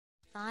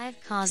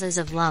5 causes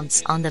of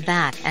lumps on the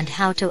back and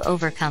how to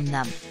overcome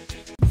them.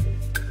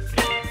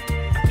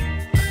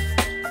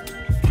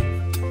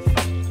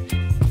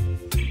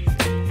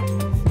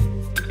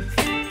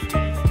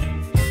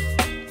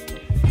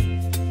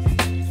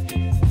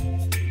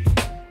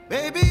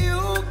 Baby,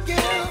 you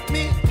give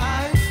me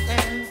ice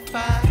and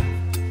fire.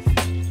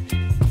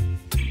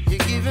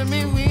 You're giving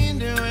me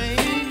wind and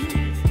rain.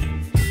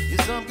 You're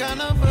some kind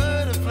of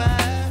butterfly.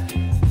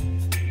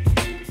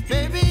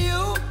 Baby,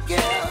 you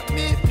give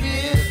me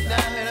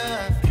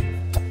midnight.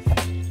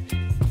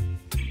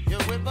 You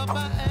whip up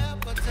my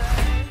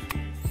appetite.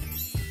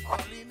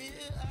 Leave me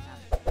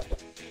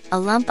A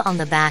lump on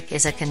the back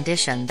is a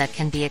condition that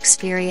can be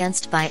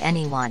experienced by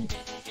anyone.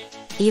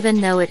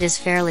 Even though it is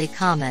fairly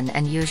common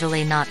and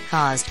usually not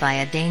caused by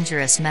a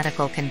dangerous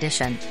medical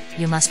condition,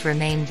 you must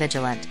remain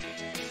vigilant.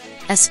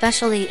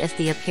 Especially if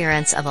the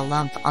appearance of a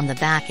lump on the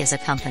back is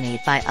accompanied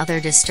by other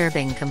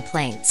disturbing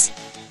complaints.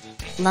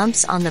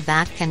 Lumps on the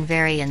back can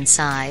vary in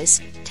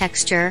size,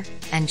 texture,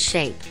 and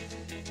shape.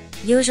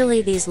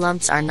 Usually these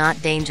lumps are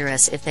not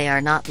dangerous if they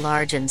are not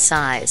large in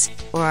size,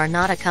 or are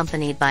not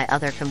accompanied by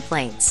other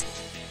complaints.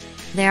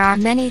 There are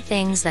many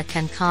things that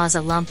can cause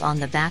a lump on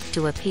the back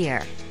to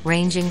appear,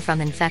 ranging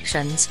from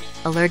infections,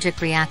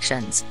 allergic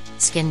reactions,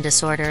 skin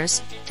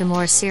disorders, to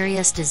more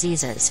serious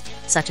diseases,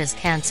 such as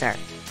cancer.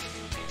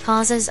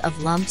 Causes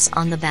of lumps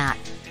on the back.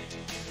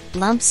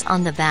 Lumps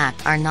on the back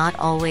are not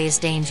always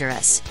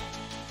dangerous.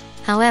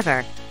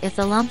 However, if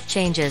the lump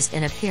changes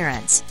in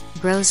appearance,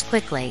 grows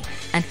quickly,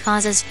 and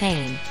causes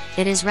pain,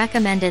 it is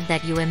recommended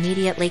that you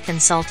immediately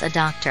consult a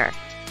doctor.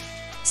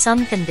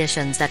 Some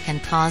conditions that can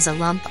cause a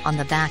lump on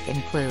the back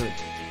include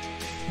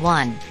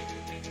 1.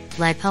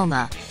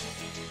 Lipoma.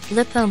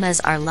 Lipomas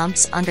are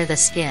lumps under the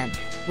skin,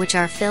 which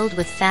are filled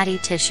with fatty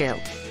tissue.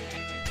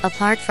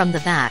 Apart from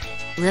the back,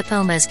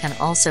 lipomas can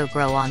also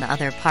grow on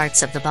other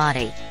parts of the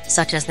body,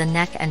 such as the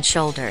neck and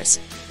shoulders.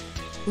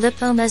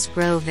 Lipomas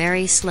grow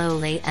very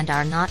slowly and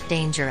are not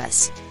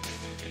dangerous.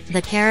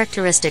 The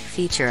characteristic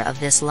feature of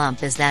this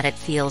lump is that it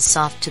feels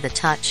soft to the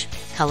touch,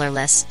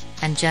 colorless,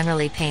 and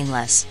generally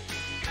painless.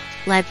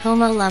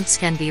 Lipoma lumps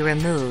can be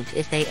removed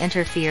if they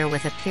interfere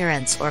with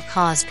appearance or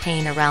cause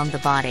pain around the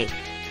body.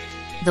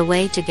 The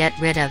way to get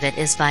rid of it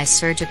is by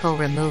surgical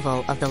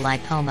removal of the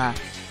lipoma.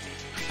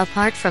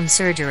 Apart from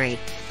surgery,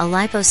 a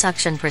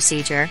liposuction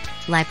procedure,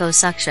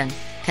 liposuction,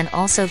 can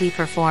also be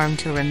performed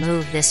to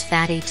remove this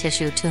fatty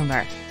tissue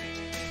tumor.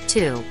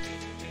 2.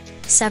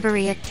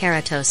 Seborrheic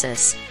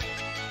keratosis.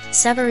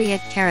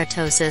 Seborrheic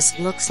keratosis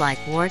looks like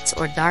warts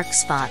or dark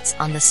spots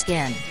on the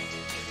skin.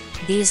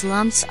 These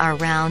lumps are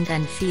round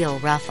and feel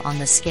rough on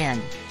the skin.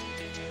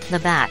 The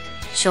back,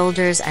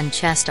 shoulders and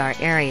chest are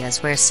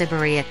areas where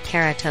seborrheic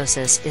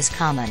keratosis is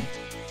common.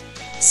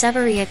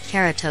 Seborrheic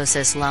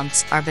keratosis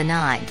lumps are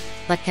benign,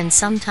 but can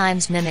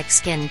sometimes mimic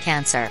skin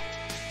cancer.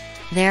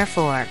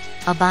 Therefore,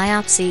 a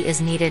biopsy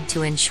is needed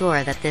to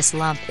ensure that this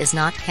lump is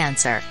not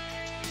cancer.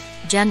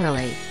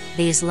 Generally,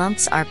 these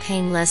lumps are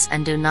painless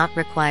and do not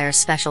require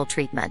special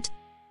treatment.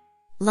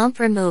 Lump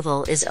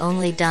removal is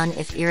only done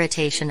if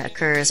irritation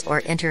occurs or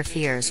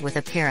interferes with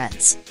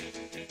appearance.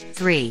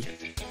 3.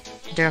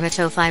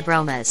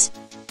 Dermatofibromas.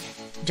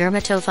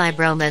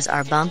 Dermatofibromas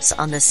are bumps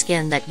on the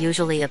skin that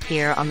usually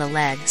appear on the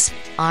legs,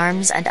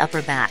 arms and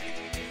upper back.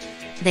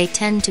 They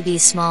tend to be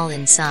small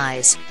in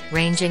size,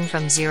 ranging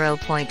from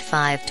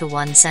 0.5 to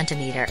 1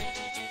 centimeter.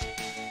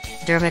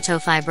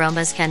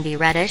 Dermatofibromas can be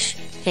reddish,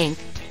 pink,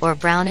 or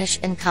brownish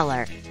in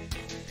color.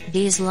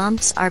 These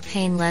lumps are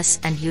painless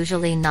and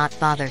usually not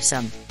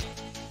bothersome.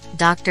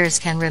 Doctors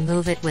can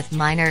remove it with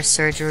minor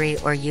surgery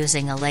or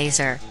using a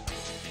laser.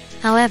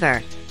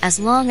 However, as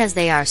long as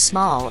they are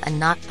small and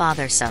not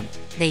bothersome,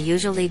 they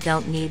usually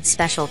don't need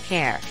special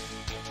care.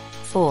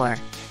 4.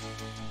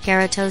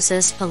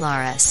 Keratosis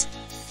pilaris.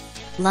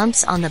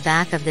 Lumps on the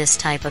back of this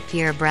type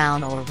appear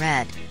brown or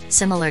red,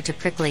 similar to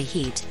prickly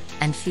heat,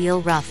 and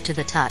feel rough to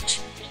the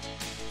touch.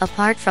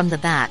 Apart from the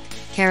back,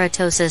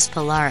 keratosis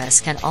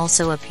pilaris can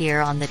also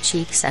appear on the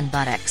cheeks and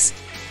buttocks.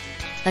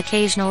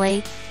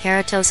 Occasionally,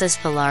 keratosis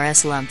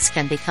pilaris lumps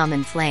can become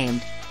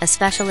inflamed,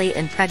 especially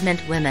in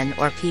pregnant women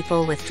or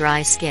people with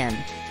dry skin.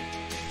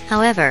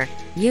 However,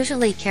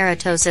 usually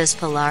keratosis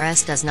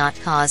pilaris does not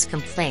cause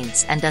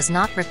complaints and does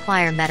not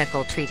require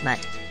medical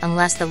treatment,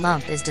 unless the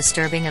lump is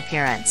disturbing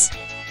appearance.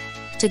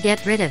 To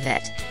get rid of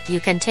it, you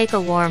can take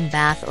a warm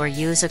bath or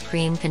use a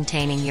cream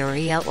containing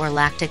urea or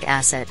lactic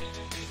acid.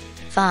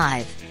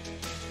 5.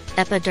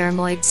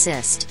 Epidermoid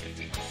cyst.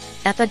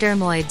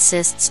 Epidermoid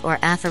cysts or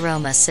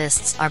atheroma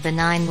cysts are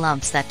benign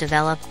lumps that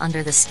develop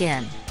under the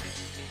skin.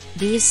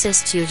 These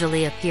cysts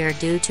usually appear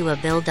due to a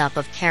buildup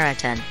of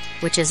keratin,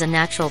 which is a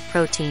natural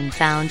protein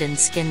found in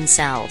skin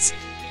cells.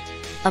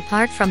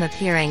 Apart from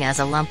appearing as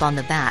a lump on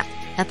the back,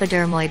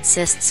 epidermoid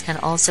cysts can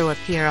also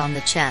appear on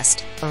the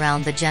chest,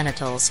 around the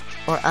genitals,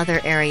 or other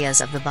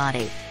areas of the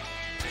body.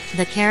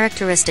 The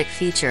characteristic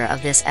feature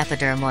of this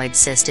epidermoid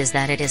cyst is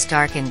that it is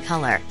dark in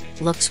color,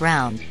 looks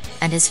round,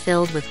 and is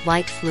filled with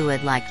white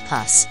fluid like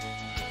pus.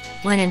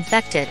 When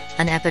infected,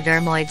 an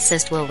epidermoid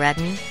cyst will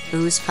redden,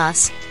 ooze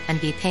pus,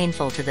 and be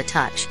painful to the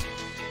touch.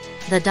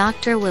 The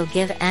doctor will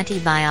give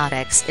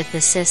antibiotics if the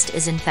cyst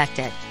is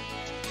infected.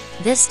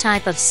 This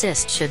type of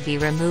cyst should be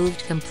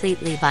removed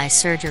completely by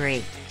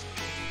surgery.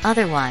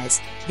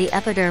 Otherwise, the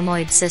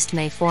epidermoid cyst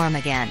may form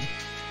again.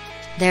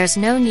 There's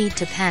no need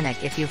to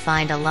panic if you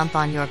find a lump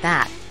on your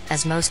back,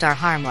 as most are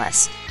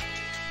harmless.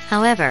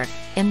 However,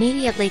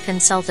 immediately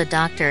consult a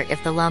doctor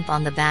if the lump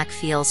on the back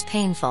feels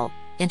painful,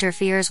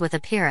 interferes with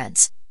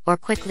appearance, or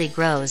quickly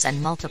grows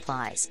and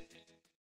multiplies.